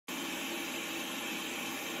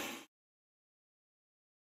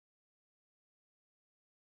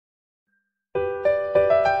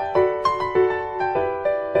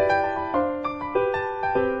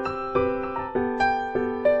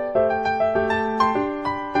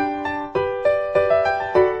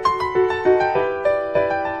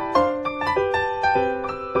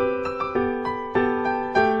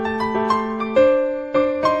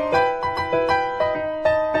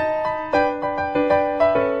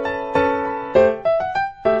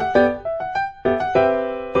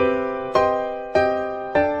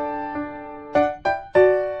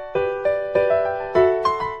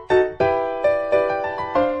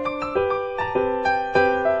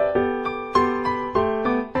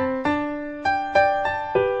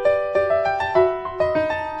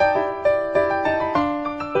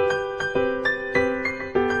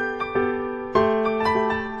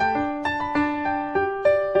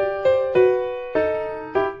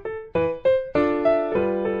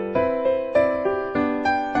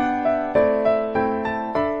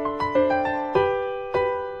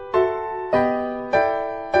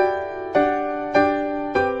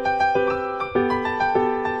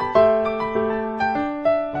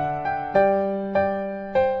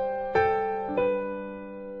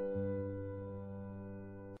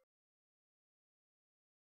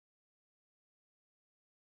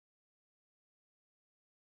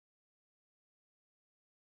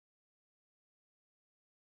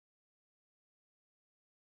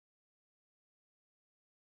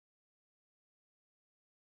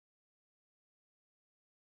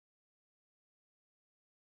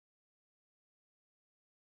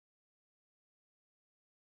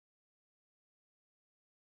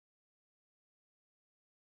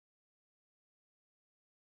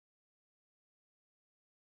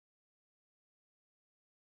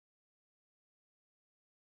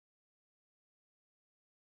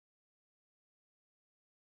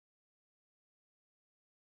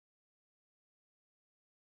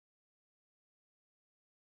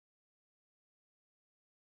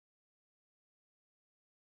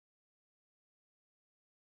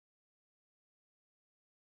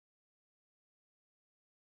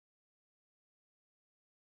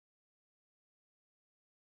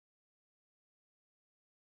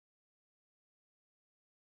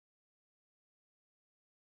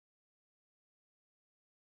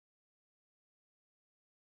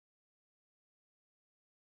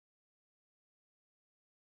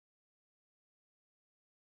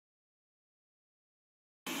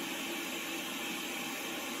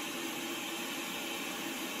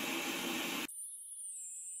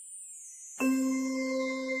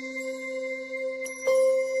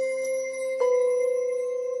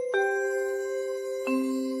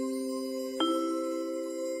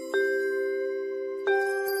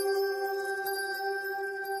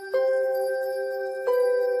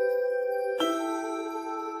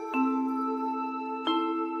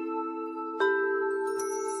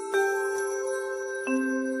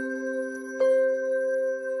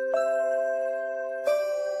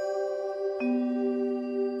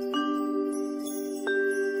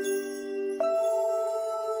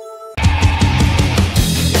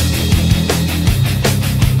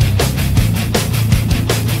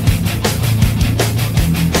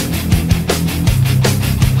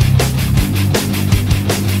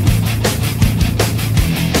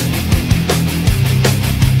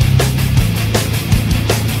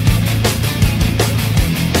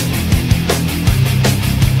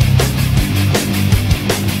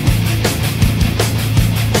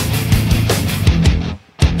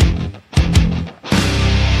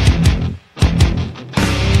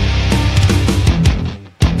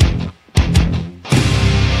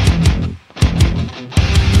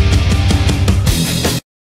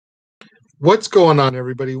What's going on,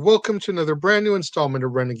 everybody? Welcome to another brand new installment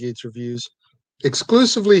of Renegades Reviews,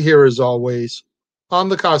 exclusively here as always on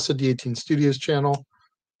the Casa D18 Studios channel.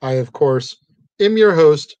 I, of course, am your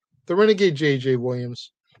host, the Renegade JJ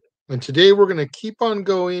Williams, and today we're going to keep on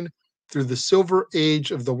going through the silver age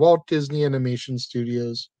of the Walt Disney Animation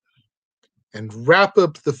Studios and wrap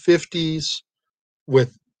up the 50s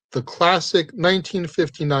with the classic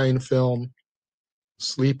 1959 film,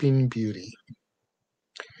 Sleeping Beauty,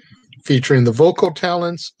 featuring the vocal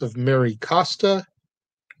talents of Mary Costa,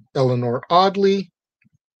 Eleanor Audley,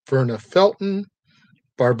 Verna Felton,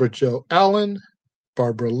 Barbara Jo Allen,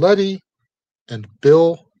 Barbara Luddy, and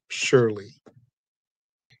Bill Shirley.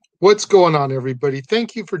 What's going on, everybody?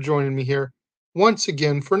 Thank you for joining me here once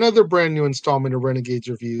again for another brand new installment of Renegades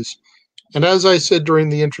Reviews. And as I said during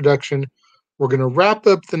the introduction, we're going to wrap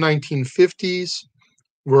up the 1950s.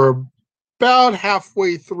 We're about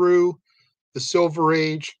halfway through the Silver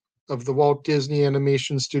Age of the Walt Disney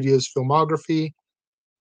Animation Studios filmography,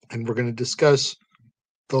 and we're going to discuss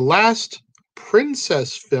the last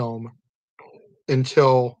princess film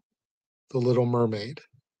until The Little Mermaid,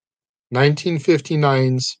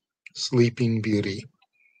 1959's Sleeping Beauty.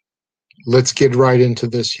 Let's get right into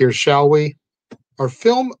this here, shall we? Our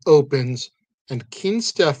film opens and King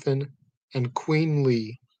Stephen and Queen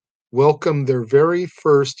Lee welcome their very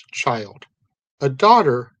first child, a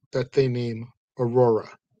daughter that they name Aurora.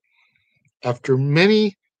 After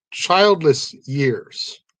many childless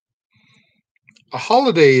years, a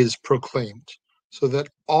holiday is proclaimed so that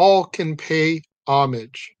all can pay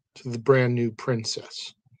homage to the brand new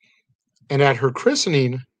princess. And at her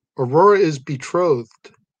christening, Aurora is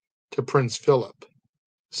betrothed to Prince Philip,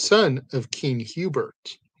 son of King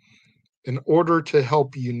Hubert, in order to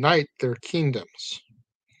help unite their kingdoms.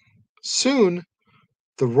 Soon,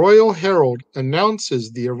 the royal herald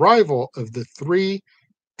announces the arrival of the three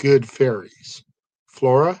good fairies,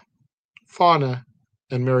 Flora, Fauna,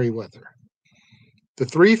 and Merryweather. The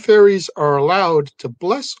three fairies are allowed to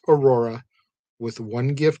bless Aurora with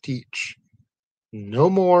one gift each, no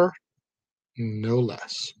more, no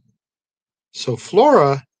less. So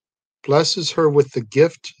Flora blesses her with the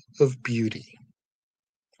gift of beauty,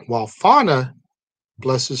 while Fauna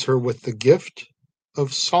blesses her with the gift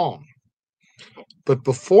of song. But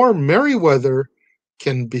before Merryweather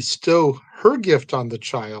can bestow her gift on the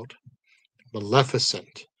child,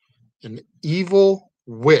 Maleficent, an evil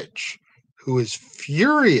witch who is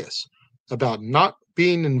furious about not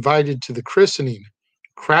being invited to the christening,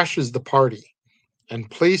 crashes the party and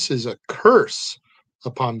places a curse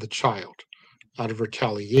upon the child out of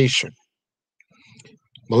retaliation.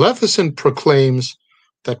 Maleficent proclaims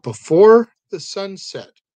that before the sun set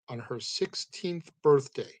on her 16th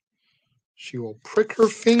birthday, she will prick her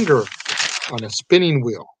finger on a spinning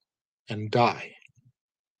wheel and die.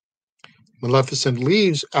 Maleficent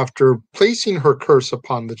leaves after placing her curse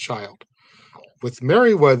upon the child, with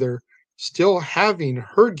Merryweather still having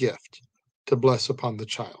her gift to bless upon the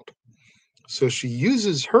child. So she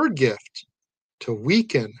uses her gift to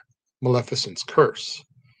weaken Maleficent's curse,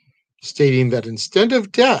 stating that instead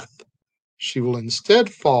of death, she will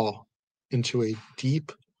instead fall into a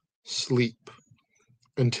deep sleep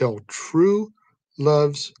until true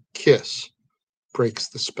love's kiss breaks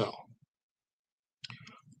the spell.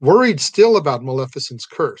 Worried still about Maleficent's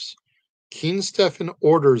curse, King Stephen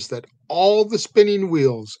orders that all the spinning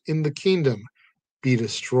wheels in the kingdom be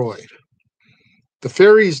destroyed. The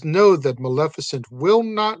fairies know that Maleficent will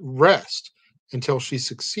not rest until she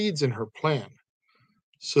succeeds in her plan,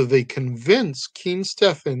 so they convince King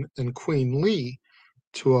Stephen and Queen Lee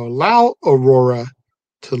to allow Aurora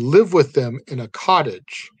to live with them in a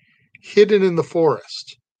cottage hidden in the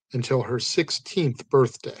forest until her 16th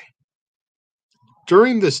birthday.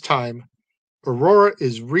 During this time, Aurora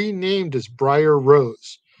is renamed as Briar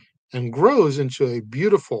Rose and grows into a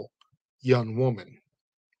beautiful young woman.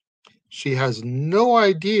 She has no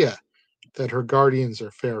idea that her guardians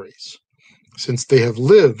are fairies, since they have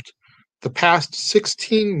lived the past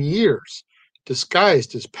 16 years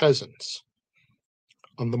disguised as peasants.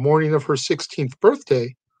 On the morning of her 16th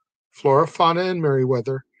birthday, Flora, Fauna, and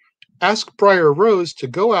Merryweather ask Briar Rose to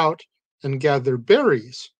go out and gather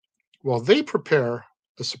berries while they prepare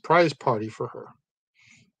a surprise party for her.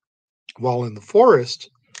 While in the forest,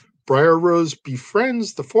 Briar Rose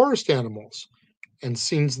befriends the forest animals and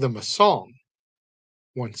sings them a song,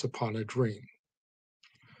 Once Upon a Dream.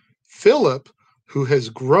 Philip, who has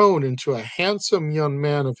grown into a handsome young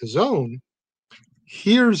man of his own,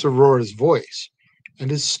 hears Aurora's voice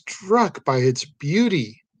and is struck by its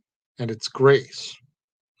beauty and its grace.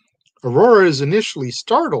 Aurora is initially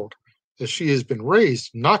startled, as she has been raised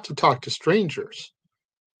not to talk to strangers,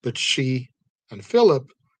 but she and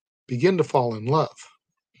Philip begin to fall in love.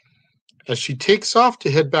 As she takes off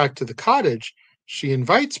to head back to the cottage, she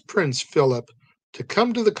invites Prince Philip to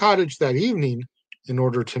come to the cottage that evening in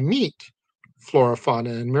order to meet Flora,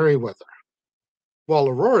 Fauna, and Merryweather. While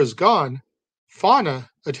Aurora's gone, Fauna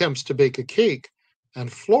attempts to bake a cake,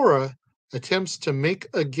 and Flora attempts to make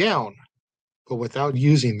a gown, but without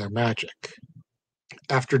using their magic.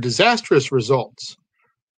 After disastrous results,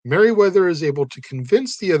 Merryweather is able to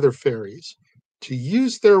convince the other fairies to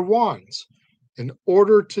use their wands in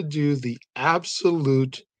order to do the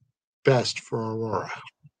absolute best for Aurora.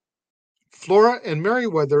 Flora and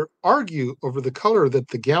Merryweather argue over the color that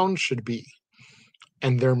the gown should be,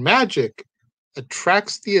 and their magic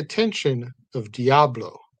attracts the attention of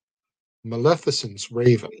Diablo, Maleficent's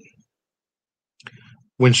raven.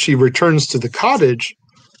 When she returns to the cottage,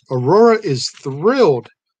 Aurora is thrilled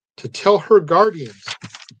to tell her guardians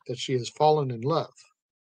that she has fallen in love.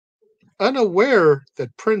 Unaware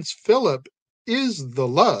that Prince Philip is the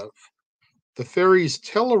love, the fairies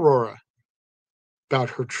tell Aurora about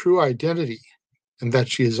her true identity and that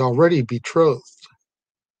she is already betrothed.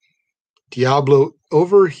 Diablo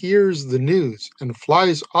overhears the news and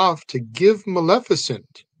flies off to give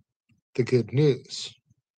Maleficent the good news.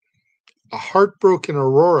 A heartbroken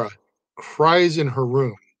Aurora cries in her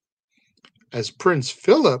room as Prince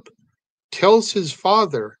Philip tells his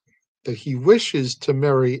father that he wishes to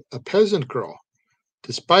marry a peasant girl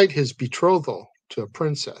despite his betrothal to a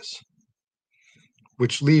princess,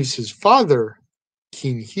 which leaves his father,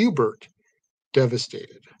 King Hubert,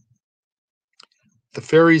 devastated. The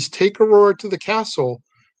fairies take Aurora to the castle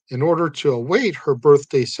in order to await her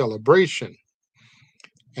birthday celebration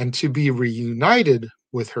and to be reunited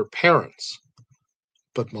with her parents.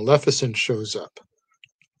 But Maleficent shows up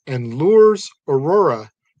and lures Aurora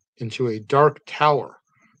into a dark tower,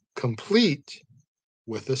 complete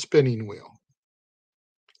with a spinning wheel.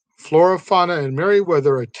 Flora, Fauna, and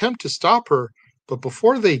Merryweather attempt to stop her, but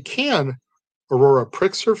before they can, Aurora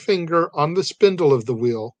pricks her finger on the spindle of the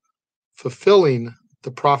wheel, fulfilling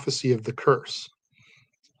the prophecy of the curse,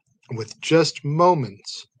 with just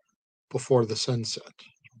moments before the sunset.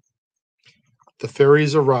 The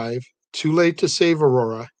fairies arrive, too late to save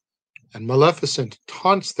Aurora, and Maleficent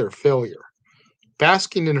taunts their failure,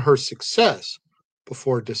 basking in her success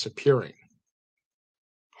before disappearing.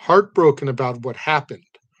 Heartbroken about what happened,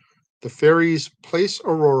 the fairies place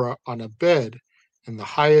Aurora on a bed in the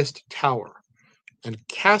highest tower and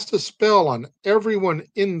cast a spell on everyone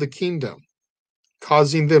in the kingdom,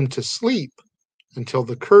 causing them to sleep until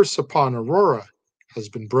the curse upon Aurora has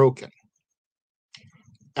been broken.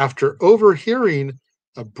 After overhearing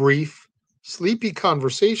a brief, sleepy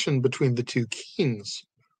conversation between the two kings,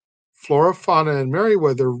 Flora, Fauna, and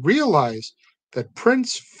Merryweather realize that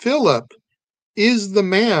Prince Philip is the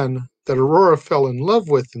man that Aurora fell in love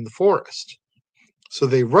with in the forest. So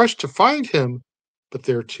they rush to find him, but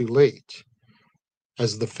they're too late,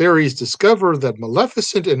 as the fairies discover that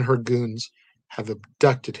Maleficent and her goons have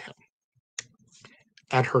abducted him.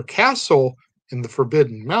 At her castle in the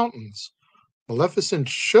Forbidden Mountains, Maleficent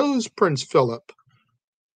shows Prince Philip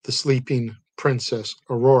the sleeping Princess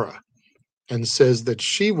Aurora and says that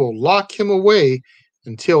she will lock him away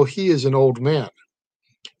until he is an old man,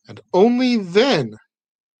 and only then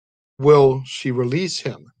will she release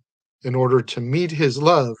him in order to meet his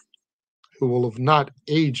love, who will have not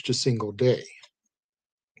aged a single day.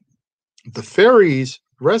 The fairies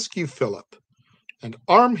rescue Philip and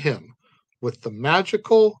arm him with the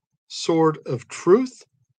magical sword of truth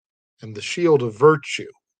and the shield of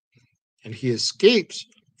virtue, and he escapes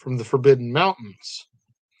from the Forbidden Mountains.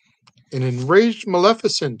 An enraged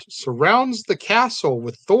Maleficent surrounds the castle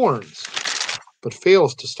with thorns, but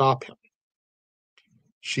fails to stop him.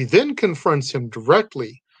 She then confronts him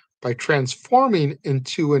directly by transforming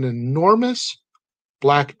into an enormous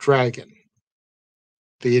black dragon.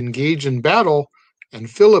 They engage in battle, and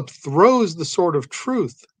Philip throws the sword of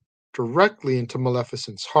truth directly into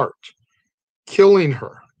Maleficent's heart, killing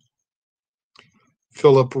her.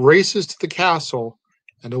 Philip races to the castle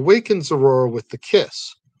and awakens Aurora with the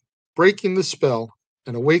kiss, breaking the spell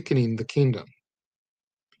and awakening the kingdom.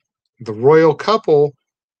 The royal couple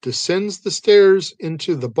descends the stairs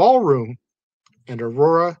into the ballroom, and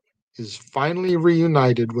Aurora is finally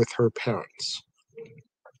reunited with her parents.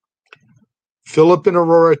 Philip and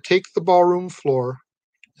Aurora take the ballroom floor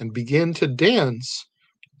and begin to dance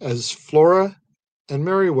as Flora and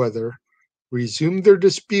Merryweather resume their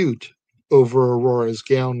dispute over Aurora's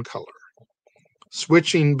gown color,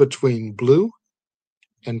 switching between blue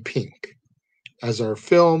and pink as our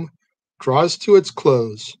film draws to its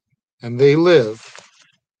close and they live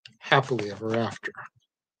happily ever after.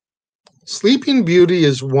 Sleeping Beauty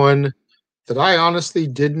is one that I honestly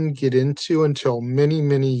didn't get into until many,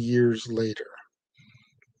 many years later.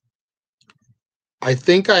 I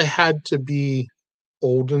think I had to be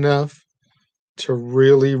old enough to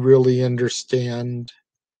really, really understand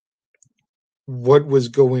what was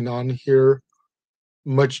going on here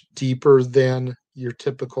much deeper than your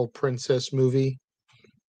typical princess movie,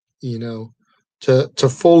 you know, to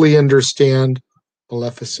fully understand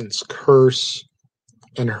Maleficent's curse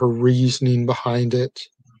and her reasoning behind it.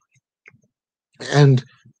 And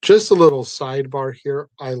just a little sidebar here,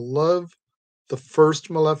 I love the first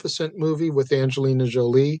Maleficent movie with Angelina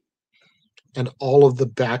Jolie and all of the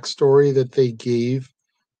backstory that they gave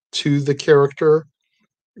to the character,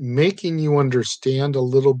 making you understand a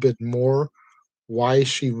little bit more why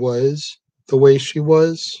she was the way she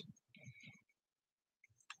was.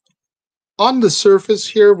 On the surface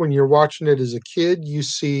here, when you're watching it as a kid, you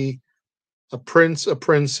see a prince, a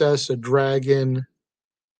princess, a dragon,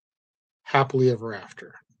 happily ever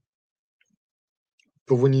after.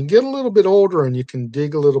 But when you get a little bit older and you can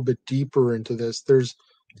dig a little bit deeper into this, there's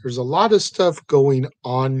a lot of stuff going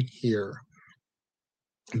on here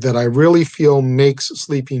that I really feel makes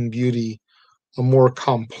Sleeping Beauty a more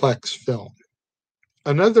complex film.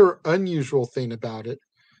 Another unusual thing about it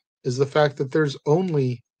is the fact that there's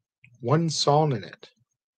only one song in it,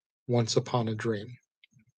 Once Upon a Dream.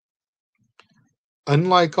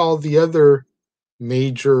 Unlike all the other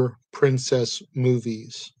major princess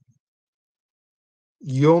movies,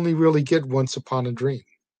 you only really get Once Upon a Dream.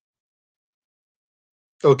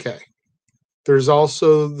 Okay, there's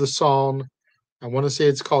also the song, I want to say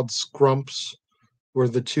it's called Scrumps, where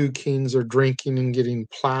the two kings are drinking and getting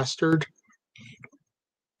plastered.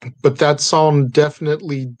 But that song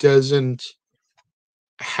definitely doesn't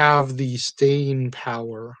have the staying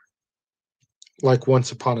power like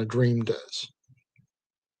Once Upon a Dream does.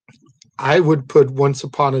 I would put Once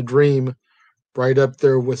Upon a Dream right up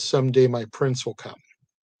there with Someday My Prince Will Come.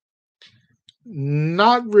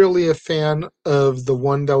 Not really a fan of the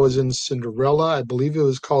one that was in Cinderella. I believe it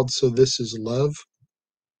was called So This Is Love.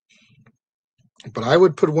 But I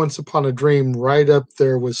would put Once Upon a Dream right up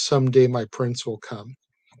there with Someday My Prince Will Come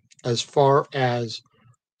as far as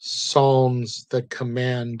songs that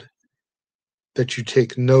command that you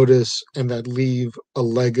take notice and that leave a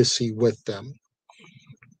legacy with them.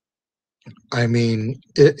 I mean,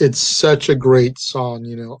 it's such a great song,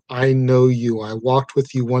 you know. I know you. I walked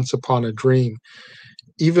with you once upon a dream.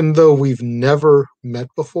 Even though we've never met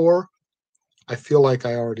before, I feel like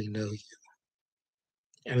I already know you.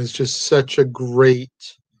 And it's just such a great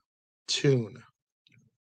tune.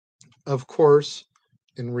 Of course,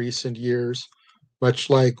 in recent years, much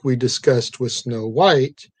like we discussed with Snow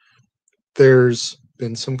White, there's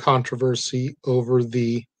been some controversy over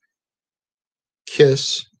the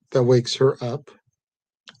kiss that wakes her up,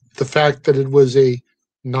 the fact that it was a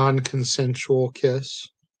non-consensual kiss.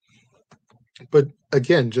 But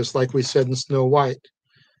again, just like we said in Snow White,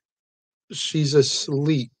 she's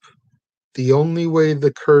asleep. The only way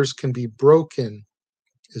the curse can be broken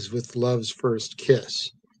is with love's first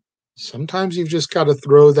kiss. Sometimes you've just got to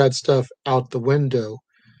throw that stuff out the window,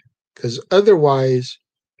 because otherwise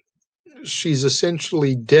she's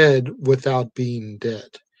essentially dead without being dead,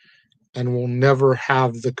 and will never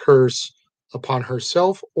have the curse upon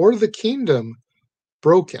herself or the kingdom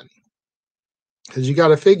broken. Because you got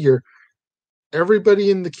to figure,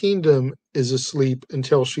 everybody in the kingdom is asleep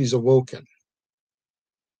until she's awoken.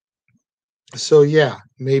 So yeah,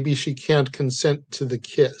 maybe she can't consent to the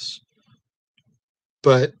kiss,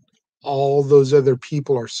 but all those other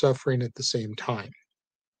people are suffering at the same time.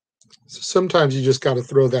 So sometimes you just got to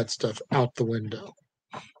throw that stuff out the window.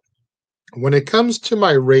 When it comes to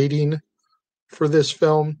my rating for this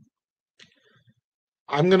film,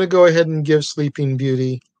 I'm going to go ahead and give Sleeping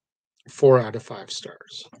Beauty 4 out of 5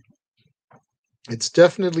 stars. It's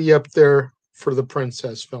definitely up there for the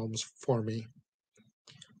princess films for me.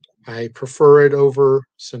 I prefer it over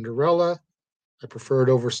Cinderella. I prefer it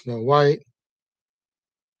over Snow White.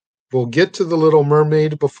 We'll get to The Little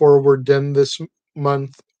Mermaid before we're done this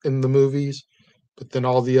month in the movies, but then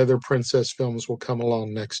all the other princess films will come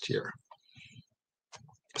along next year.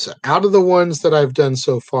 So out of the ones that I've done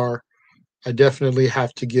so far, I definitely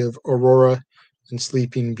have to give Aurora and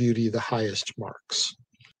Sleeping Beauty the highest marks.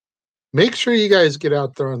 Make sure you guys get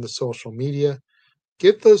out there on the social media.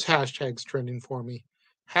 Get those hashtags trending for me.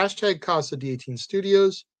 Hashtag Casa D18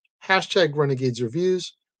 Studios, hashtag Renegades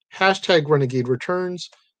Reviews, hashtag Renegade Returns,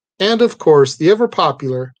 and of course, the ever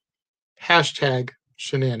popular hashtag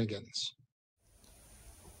Shenanigans.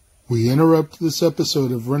 We interrupt this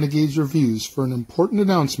episode of Renegades Reviews for an important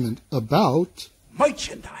announcement about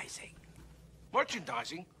merchandising.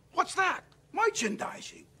 Merchandising? What's that?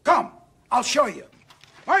 Merchandising. Come, I'll show you.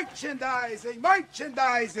 Merchandising,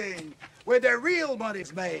 merchandising, where the real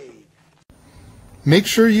money's made. Make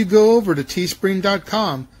sure you go over to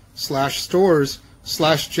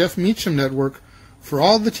teespring.com/stores/Jeff Meacham Network for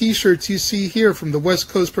all the t-shirts you see here from the West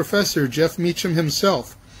Coast professor, Jeff Meacham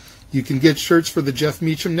himself. You can get shirts for the Jeff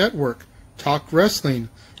Meacham Network, Talk Wrestling,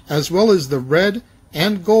 as well as the red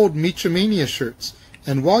and gold Meachamania shirts.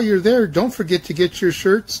 And while you're there, don't forget to get your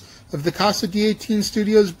shirts of the Casa D18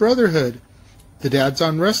 Studios Brotherhood, the Dads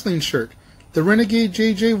on Wrestling shirt, the Renegade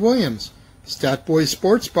J.J. Williams, Statboy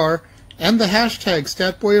Sports Bar, and the hashtag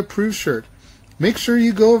StatBoyApproved shirt. Make sure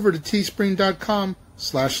you go over to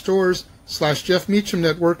teespring.com/stores/Jeff Meacham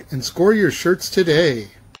Network and score your shirts today.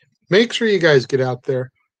 Make sure you guys get out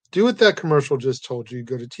there. Do what that commercial just told you.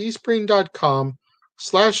 Go to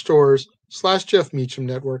teespring.com/stores/Jeff Meacham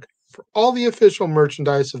Network for all the official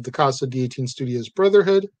merchandise of the Casa D18 Studios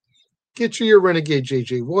Brotherhood. Get you your Renegade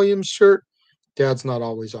J.J. Williams shirt, Dad's Not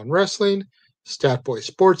Always on Wrestling, Statboy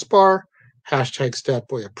Sports Bar, hashtag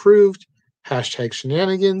StatBoyApproved, hashtag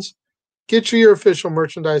Shenanigans. Get you your official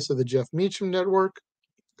merchandise of the Jeff Meacham Network,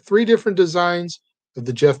 3 different designs of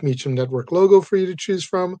the Jeff Meacham Network logo for you to choose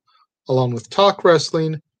from, along with Talk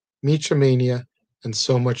Wrestling, Meachamania, and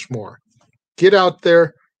so much more. Get out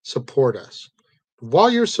there, support us. While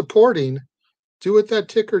you're supporting, do what that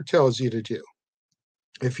ticker tells you to do.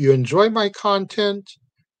 If you enjoy my content,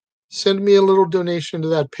 send me a little donation to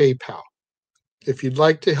that PayPal. If you'd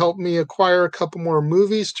like to help me acquire a couple more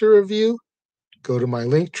movies to review, go to my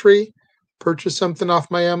link tree, purchase something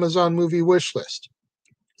off my Amazon movie wish list.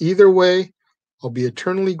 Either way, I'll be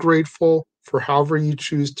eternally grateful for however you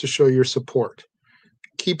choose to show your support.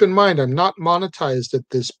 Keep in mind, I'm not monetized at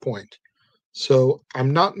this point, so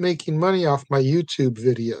I'm not making money off my YouTube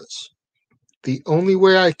videos. The only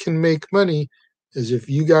way I can make money is if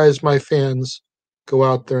you guys, my fans, go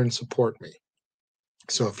out there and support me.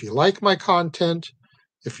 So if you like my content,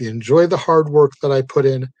 if you enjoy the hard work that I put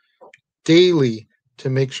in daily to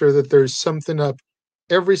make sure that there's something up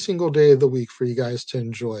every single day of the week for you guys to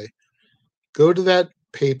enjoy, go to that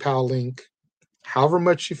PayPal link. However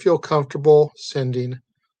much you feel comfortable sending,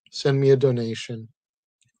 send me a donation.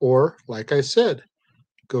 Or, like I said,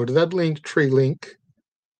 go to that link tree link,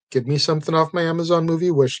 get me something off my Amazon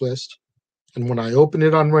movie wish list, and when I open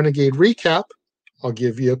it on Renegade Recap, I'll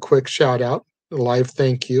give you a quick shout out, a live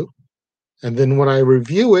thank you. And then when I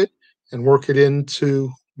review it and work it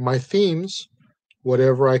into my themes,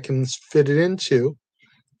 whatever I can fit it into,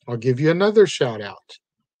 I'll give you another shout out.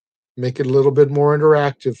 Make it a little bit more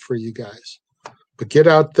interactive for you guys. But get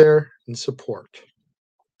out there and support.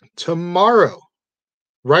 Tomorrow,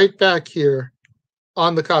 right back here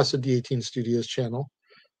on the Casa D18 Studios channel,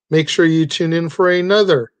 make sure you tune in for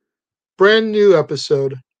another brand new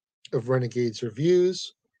episode of Renegades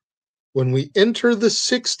Reviews. When we enter the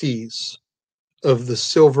 60s of the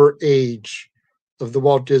silver age of the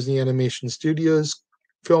Walt Disney Animation Studios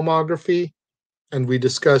filmography, and we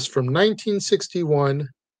discuss from 1961,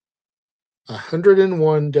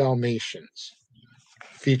 101 Dalmatians,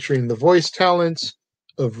 featuring the voice talents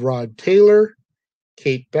of Rod Taylor,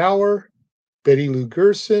 Kate Bauer, Betty Lou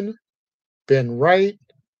Gerson, Ben Wright,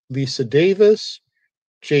 Lisa Davis,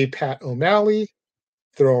 J. Pat O'Malley,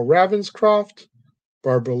 Thurl Ravenscroft,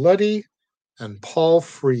 Barbara Luddy, and Paul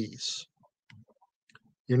Frees.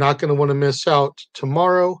 You're not going to want to miss out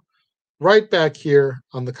tomorrow, right back here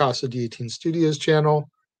on the Casa D18 Studios channel,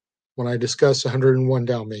 when I discuss 101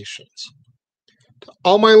 Dalmatians. To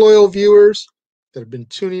all my loyal viewers that have been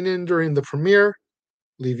tuning in during the premiere,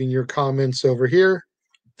 leaving your comments over here,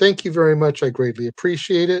 thank you very much. I greatly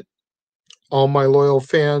appreciate it. All my loyal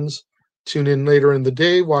fans, tune in later in the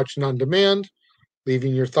day, watching on demand,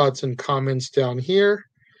 leaving your thoughts and comments down here.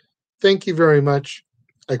 Thank you very much.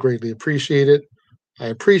 I greatly appreciate it. I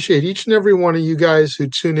appreciate each and every one of you guys who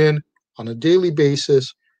tune in on a daily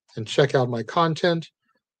basis and check out my content.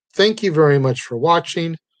 Thank you very much for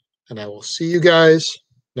watching, and I will see you guys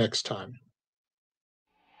next time.